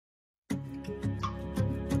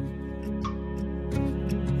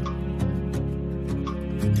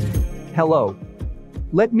Hello.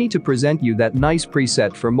 Let me to present you that nice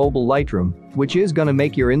preset for mobile Lightroom, which is gonna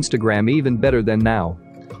make your Instagram even better than now.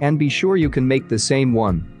 And be sure you can make the same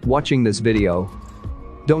one watching this video.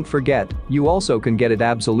 Don't forget, you also can get it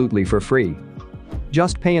absolutely for free.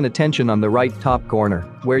 Just paying attention on the right top corner,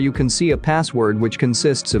 where you can see a password which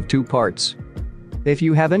consists of 2 parts. If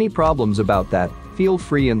you have any problems about that, feel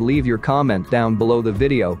free and leave your comment down below the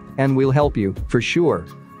video, and we'll help you, for sure.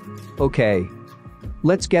 Okay.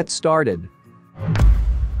 Let's get started.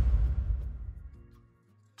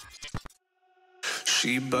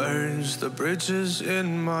 She burns the bridges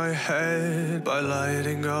in my head by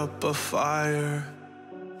lighting up a fire.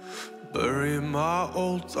 Bury my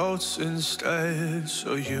old thoughts instead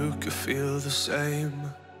so you could feel the same.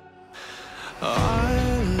 I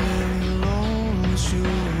lay alone with you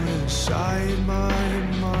inside my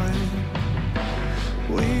mind.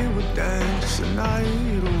 We would dance the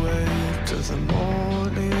night away to the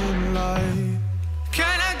morning light.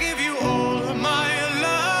 Can I give you all of my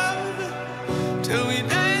love till we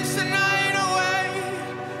dance the night away?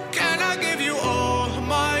 Can I give you all of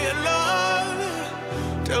my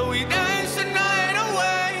love till we dance the night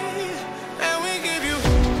away? And we give you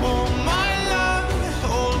all my love,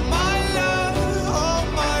 all my love, all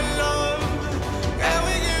my love. And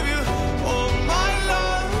we give you all my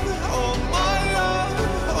love, all my love,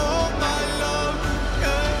 all my love.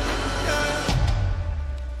 Yeah, yeah.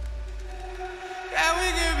 And we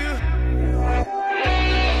give you.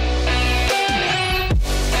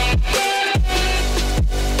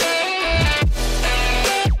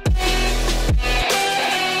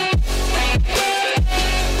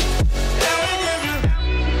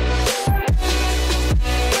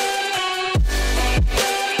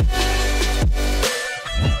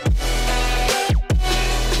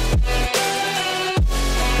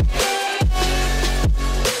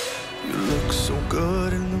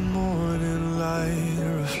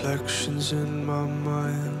 Reflections in my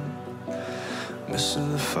mind.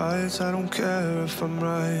 Missing the fights, I don't care if I'm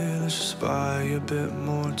right. Let's just buy a bit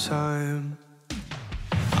more time.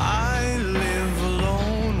 I live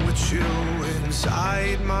alone with you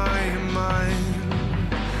inside my mind.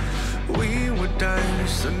 We would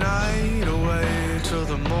dance the night away till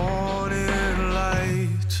the morning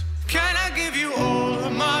light. Can I give you all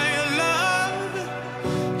of my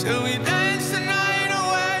love till we dance the night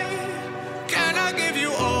away? Can I give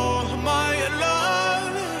you all of my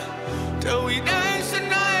love till we dance the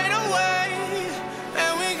night away?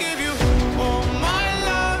 And we give you all my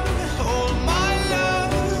love, all my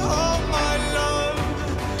love, all my love.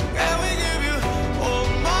 And we give you all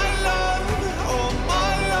my love, all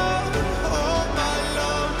my love, all my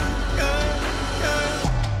love. Yeah, yeah.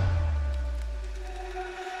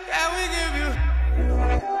 And we give you.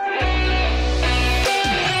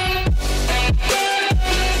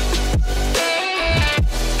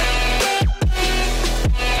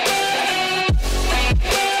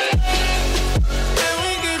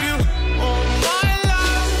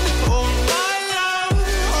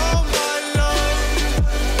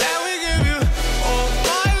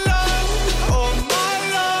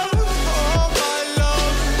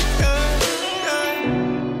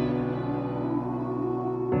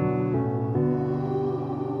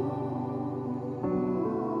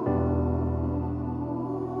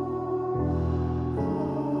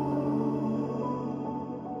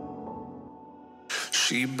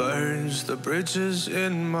 She burns the bridges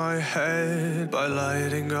in my head by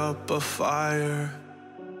lighting up a fire.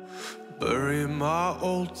 Bury my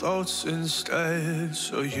old thoughts instead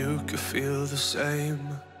so you could feel the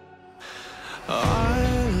same. I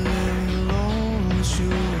lay alone with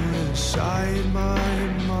you inside my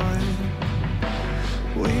mind.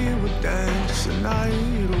 We would dance the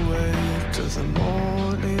night away to the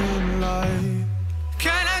morning light.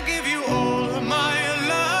 Can I give you all of my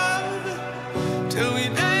love till we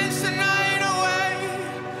dance the night away?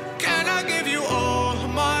 Can I give you all of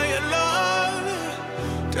my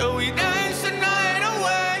love till we dance the night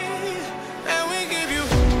away? And we give you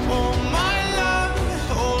all my love,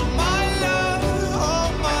 all my love,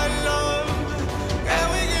 all my love. And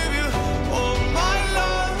we give you all my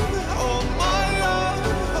love, all my love,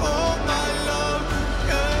 all my love.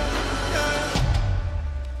 Yeah, yeah.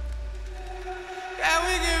 And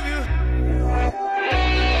we give you.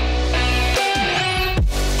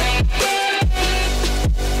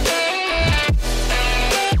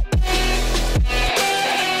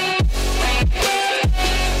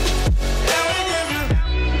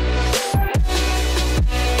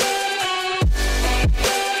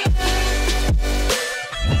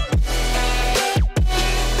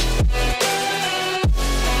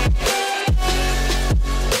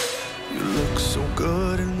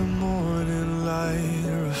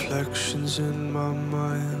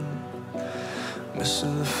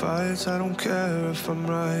 care if I'm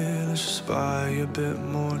right, let's just buy a bit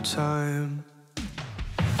more time.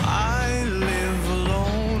 I live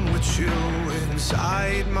alone with you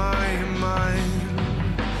inside my mind.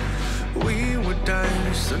 We would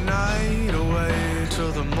dance the night away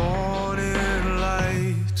till the morning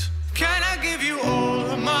light. Can I give you all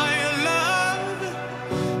of my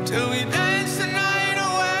love till we dance the night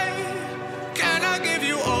away? Can I give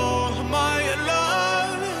you all of my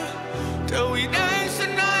love till we dance the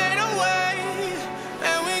night away?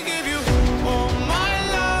 And we give you all my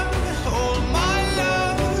love, all my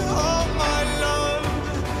love, all my love.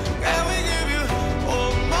 And we give you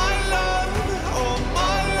all my love, all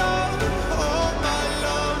my love, all my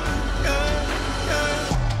love. Yeah, yeah.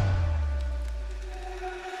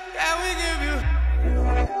 And we give you.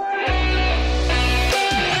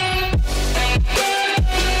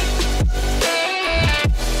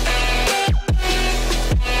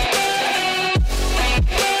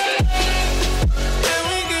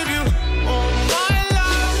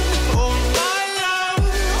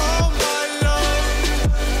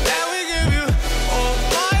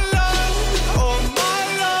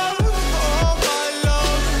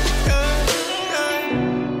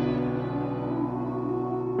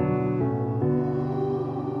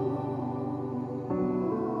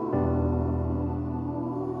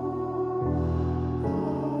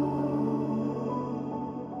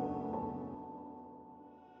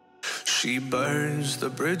 She burns the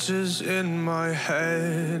bridges in my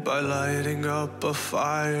head by lighting up a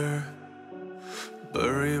fire.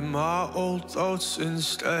 Bury my old thoughts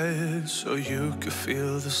instead so you could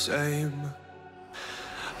feel the same.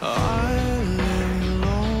 I live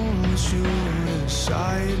alone with you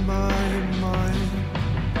inside my mind.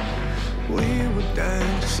 We would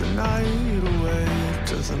dance the night away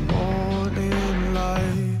to the morning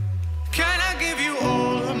light. Can I give you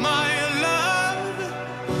all of my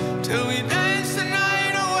love till we dance the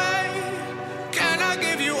night away? Can I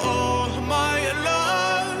give you all of my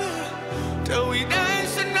love till we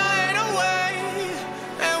dance the night away?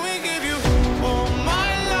 And we give you all my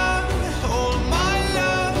love, all my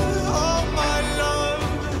love, all my love.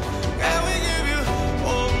 And we give you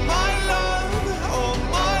all my love, all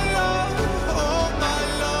my love, all my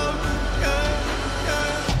love. Yeah,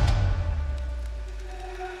 yeah.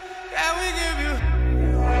 And we give you.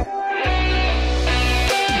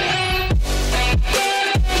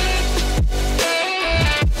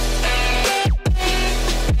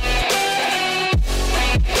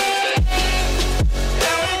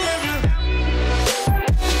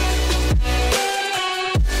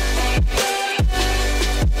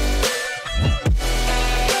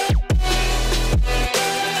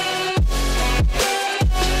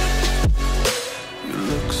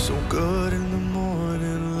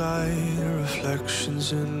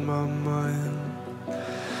 Reflections in my mind.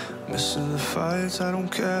 Missing the fights, I don't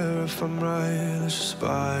care if I'm right, let's just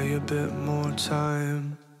buy a bit more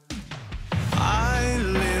time. I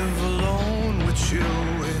live alone with you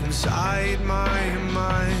inside my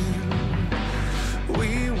mind.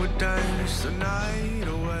 We would dance the night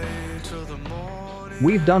away till the morning.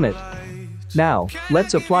 We've done it. Now,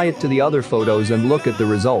 let's apply it to the other photos and look at the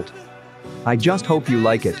result. I just hope you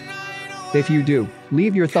like it. If you do,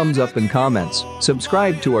 leave your thumbs up and comments,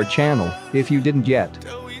 subscribe to our channel if you didn't yet.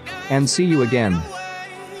 And see you again.